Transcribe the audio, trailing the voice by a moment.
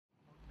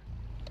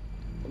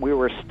We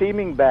were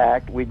steaming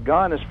back. We'd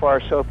gone as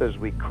far south as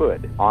we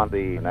could on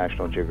the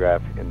National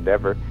Geographic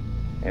Endeavour,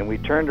 and we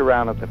turned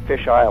around at the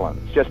Fish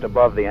Islands, just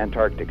above the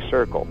Antarctic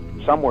Circle,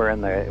 somewhere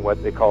in the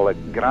what they call a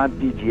Grand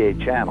Didier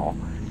Channel.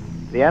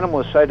 The animal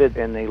was sighted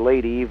in the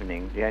late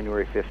evening,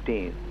 January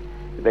 15th.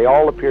 They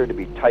all appear to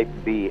be Type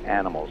B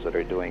animals that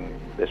are doing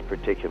this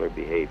particular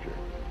behavior.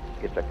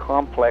 It's a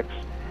complex,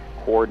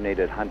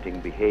 coordinated hunting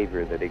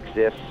behavior that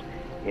exists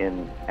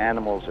in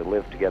animals that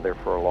live together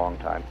for a long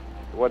time.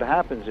 What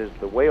happens is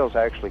the whales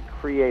actually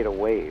create a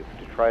wave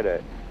to try to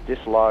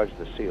dislodge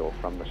the seal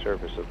from the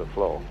surface of the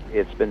floe.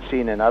 It's been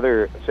seen in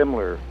other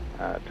similar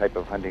type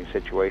of hunting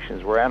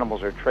situations where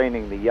animals are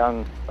training the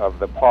young of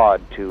the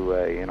pod to,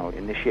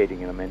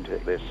 initiating them into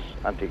this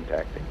hunting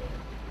tactic.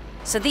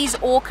 So these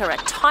orca are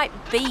Type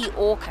B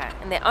Orca,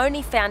 and they're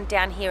only found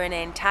down here in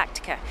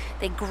Antarctica.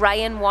 They're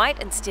grey and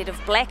white instead of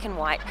black and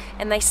white,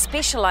 and they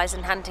specialise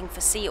in hunting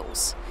for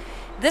seals.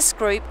 This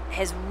group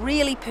has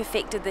really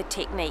perfected the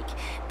technique.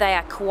 They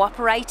are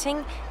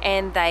cooperating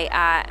and they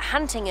are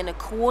hunting in a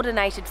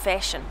coordinated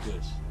fashion.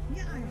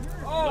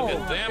 Look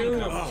at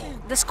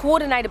them. This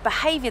coordinated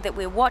behaviour that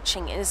we're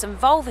watching is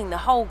involving the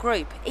whole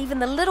group. Even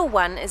the little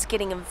one is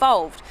getting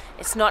involved.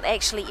 It's not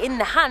actually in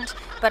the hunt,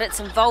 but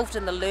it's involved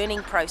in the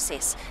learning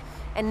process.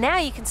 And now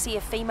you can see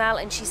a female,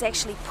 and she's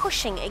actually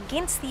pushing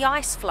against the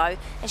ice floe,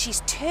 and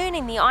she's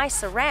turning the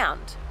ice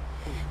around.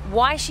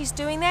 Why she's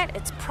doing that?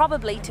 It's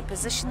probably to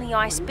position the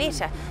ice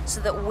better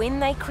so that when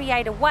they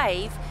create a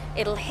wave,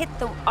 it'll hit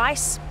the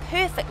ice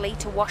perfectly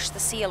to wash the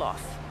seal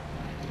off.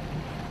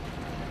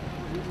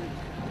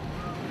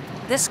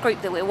 This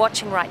group that we're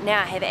watching right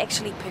now have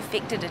actually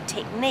perfected a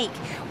technique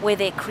where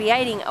they're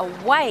creating a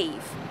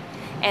wave,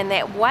 and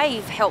that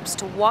wave helps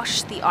to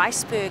wash the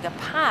iceberg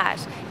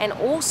apart and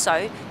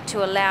also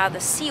to allow the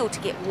seal to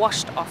get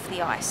washed off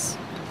the ice.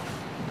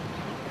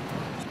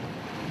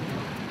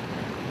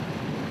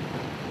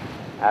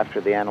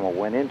 After the animal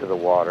went into the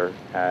water,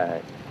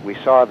 we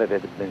saw that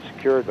it had been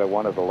secured by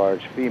one of the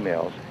large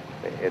females.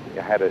 It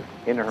had it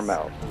in her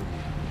mouth.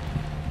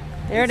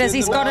 There it is,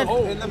 he's got it.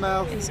 In the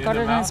mouth. He's got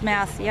it in his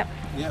mouth, yep.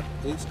 Yep,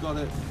 it's got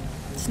it.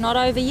 It's not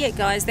over yet,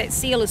 guys. That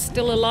seal is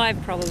still alive,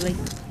 probably.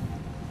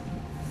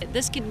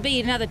 This could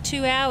be another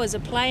 2 hours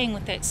of playing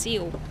with that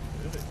seal.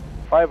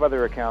 5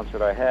 other accounts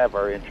that I have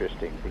are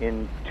interesting.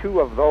 In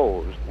 2 of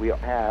those, we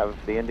have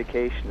the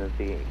indication that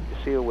the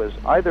seal was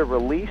either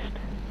released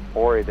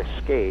or it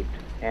escaped,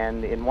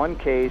 and in one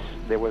case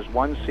there was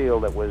one seal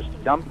that was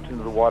dumped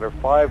into the water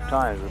 5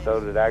 times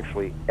without it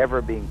actually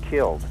ever being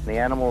killed. The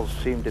animals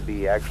seemed to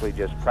be actually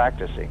just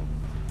practicing.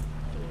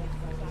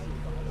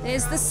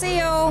 There's the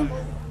seal.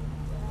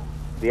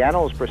 The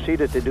animals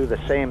proceeded to do the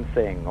same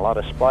thing, a lot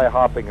of spy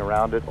hopping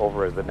around it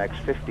over the next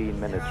 15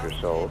 minutes or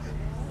so,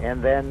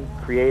 and then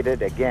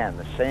created again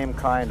the same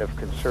kind of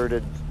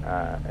concerted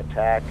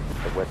attack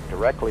that went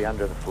directly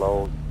under the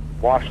floe,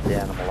 washed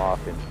the animal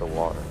off into the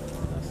water.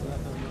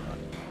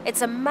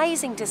 It's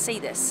amazing to see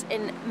this.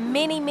 In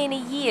many,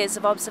 many years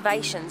of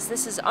observations,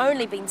 this has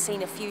only been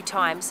seen a few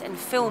times and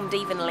filmed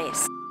even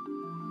less.